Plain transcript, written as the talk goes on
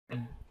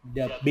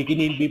the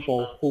beginning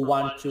people who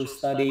want to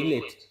study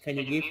English? Can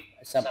you give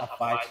some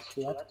advice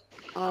to us?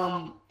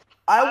 Um,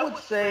 I would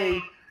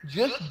say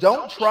just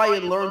don't try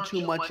and learn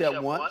too much at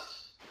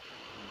once.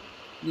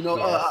 You know,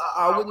 Yes.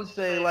 I wouldn't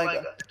say like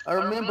I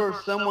remember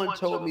someone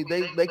told me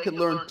they could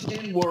learn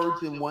 10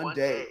 words in one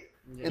day,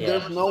 and Yeah.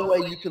 there's no way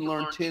you can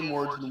learn 10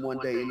 words in one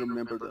day and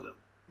remember them.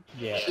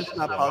 Yeah. It's just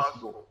not Yeah.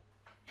 possible.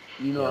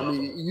 You know, I Yeah.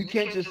 mean, you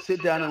can't just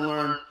sit down and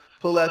learn,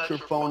 pull out your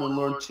phone and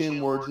learn 10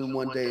 words in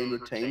one day and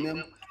retain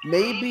them.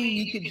 Maybe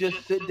you could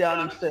just sit down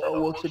and say, oh,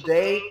 well,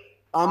 today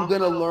I'm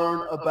going to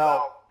learn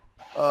about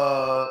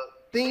uh,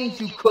 things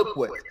you cook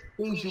with,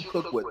 things you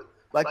cook with,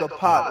 like a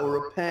pot or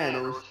a pan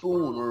or a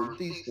spoon or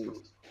these things.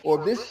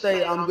 Or this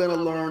day I'm going to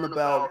learn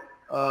about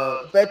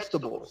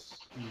vegetables.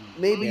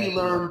 Maybe Yeah. you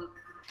learn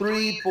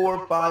three,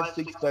 four, five,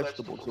 six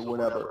vegetables or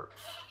whatever.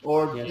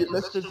 Or Yes.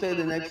 let's just say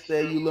the next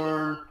day you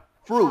learn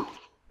fruit.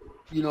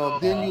 You know,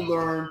 then you Uh,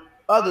 learn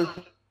other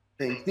things. Then you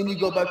go back to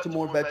more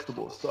vegetables. So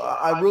I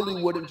really wouldn't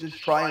just try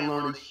and learn a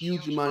huge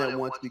amount at once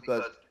because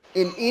in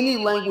any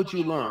language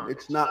you learn,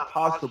 it's not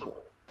possible.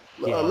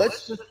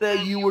 Let's yes. just say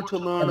you were to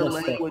learn a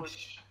Understand.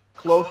 language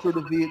closer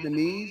to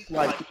Vietnamese,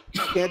 like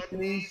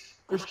Cantonese.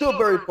 They're still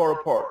very far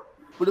apart.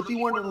 But if you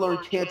wanted to learn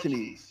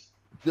Cantonese,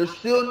 there's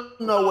still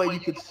no way you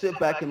could sit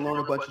back and learn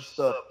a bunch of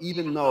stuff,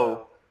 even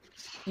though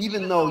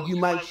you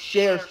might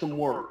share some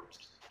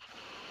words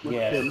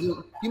with them. Yes.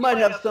 You might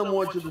have some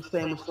words that are the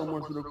same or some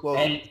words that are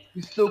close. And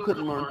You still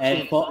couldn't learn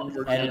and 10 for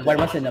words in a and one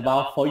day. question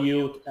about for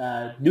you,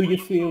 do you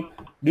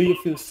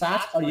feel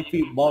sad or you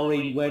feel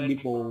boring when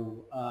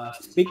people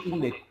speak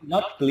English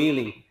not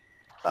clearly,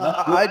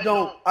 not good?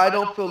 I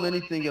don't feel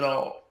anything at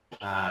all.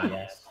 Ah,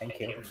 yes, thank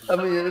you. I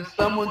mean, if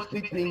someone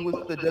speaks English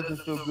that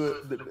doesn't feel good,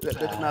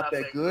 that's Ah, not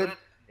that good,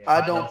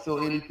 I don't yes, feel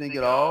anything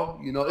at all.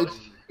 You know,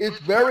 it's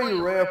very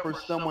rare for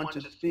someone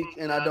to speak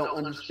and I don't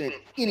understand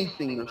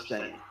anything they're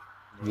saying.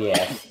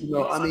 yes, You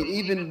know, I mean,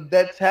 even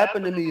that's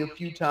happened to me a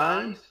few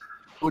times,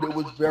 but it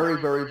was very,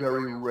 very,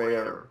 very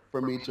rare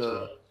for me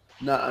to yeah.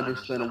 not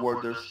understand a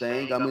word they're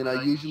saying. I mean, I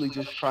usually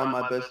just try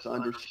my best to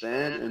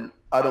understand, and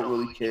I don't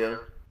really care.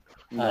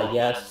 You know.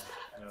 Yes.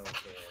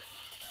 Okay.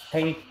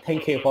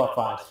 Thank you for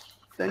advice.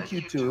 Thank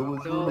you too. It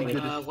was really So,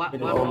 good to one,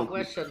 speak to one all more of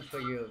you. question for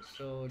you.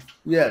 So,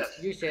 Yes.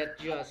 you said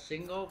you are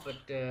single, but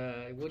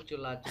would you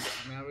like to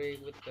get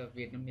married with a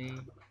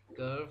Vietnamese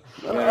girl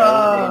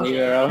in the Uh,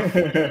 future?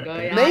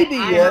 Because maybe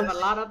I have a yes.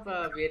 lot of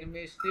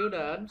Vietnamese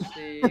students.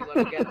 They want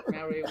to get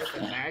married with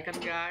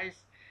American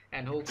guys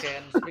and who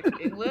can speak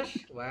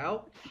English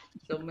well.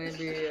 So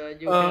maybe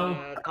you can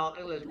Um, talk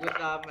English with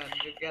them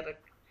and you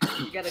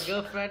get a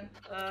girlfriend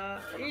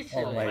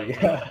Oh easily. my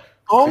god.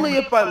 only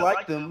if I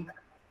like them.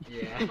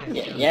 Yeah.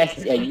 So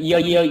Yes,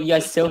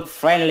 you're so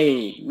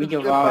friendly with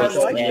your If I voice.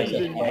 like Yes, them,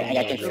 yes, then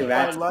I can feel if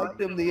I that. like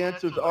them, the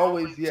answer is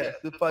always yes.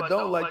 If I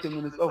don't like them,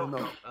 then it's oh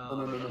no, no,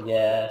 no, oh no, no, no.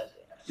 Yes.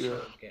 yeah. Yeah.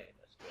 Okay,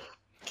 that's good.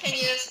 Can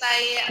you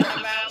say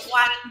about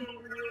one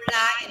you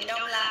like and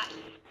don't like?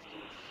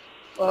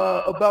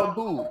 About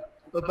who?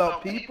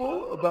 About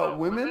people? About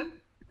women?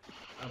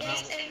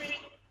 Yes, About every.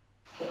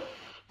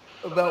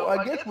 About I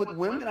guess with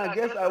women, I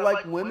guess I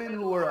like women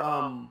who are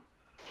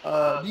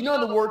do you know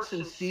the word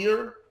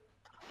sincere?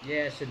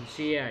 yeah,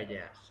 sincere.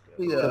 Yes,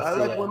 good. Yeah, I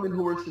like Sincere. women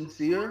who are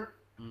sincere.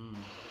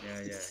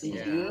 Yeah, yeah,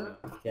 yeah. Sincere.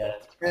 Yes.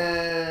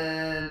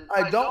 And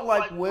I don't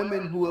like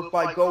women who if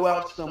I go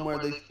out somewhere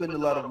they spend a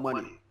lot of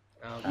money.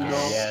 You Okay,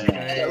 know? Yes.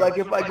 okay. Like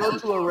if I go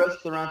to a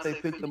restaurant, they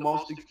pick the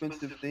most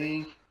expensive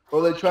thing,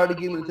 or they try to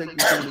get me to take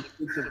me to an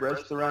expensive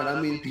restaurant. I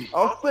mean,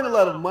 I'll spend a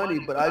lot of money,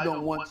 but I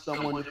don't want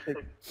someone to pick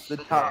the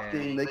top Yeah.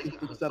 thing. They can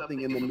pick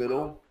something in the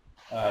middle.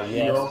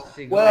 You Yes. know,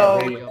 Single don't well,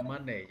 spend your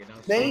money.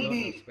 Single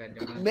don't maybe, spend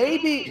your money.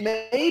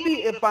 maybe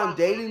if I'm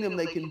dating them, they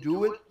can do it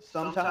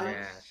sometimes.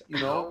 Yes. You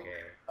know,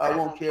 Okay. I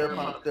won't care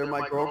if they're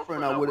my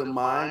girlfriend. I wouldn't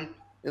mind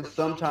if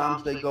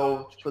sometimes they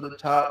go for the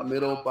top,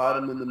 middle,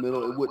 bottom, in the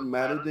middle. It wouldn't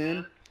matter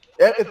then.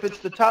 If it's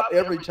the top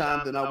every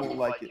time, then I won't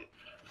like it.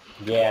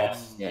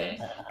 Yes. Yes.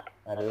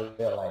 I really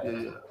like Yeah, it.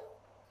 yeah.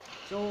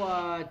 So,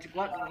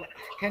 what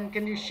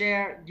can you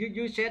share?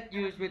 You said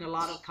you've been a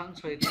lot of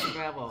countries to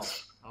travel.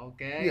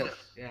 Okay. Yes.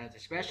 Yes,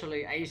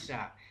 especially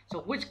Asia. So,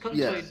 which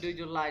country Yes. do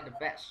you like the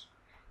best?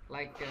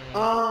 Like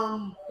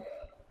Um,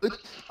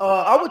 it's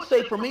I would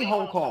say for me,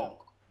 Hong Kong.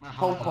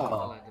 Hong Hong Kong, Kong.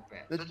 I like the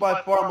best. It's by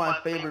far my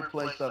favorite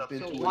place I've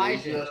been So to in why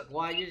is it? Asia.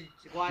 Why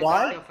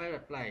that's Why? your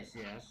favorite place?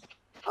 Yes.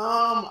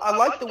 I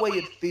like the way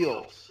it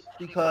feels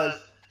because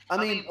I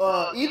mean,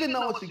 even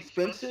though it's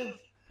expensive,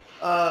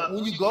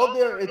 when you go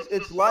there,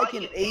 it's like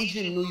an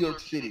Asian New York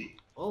City.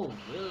 Oh,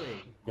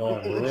 really?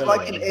 Oh, It's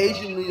like really? an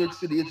Asian New York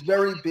City. It's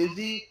very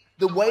busy.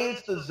 The way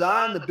it's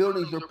designed, the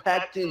buildings are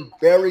packed in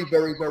very,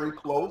 very, very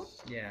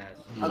close. Yes.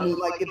 I mean,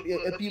 like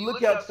if you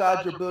look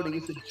outside your building,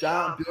 it's a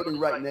giant building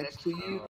right next to you.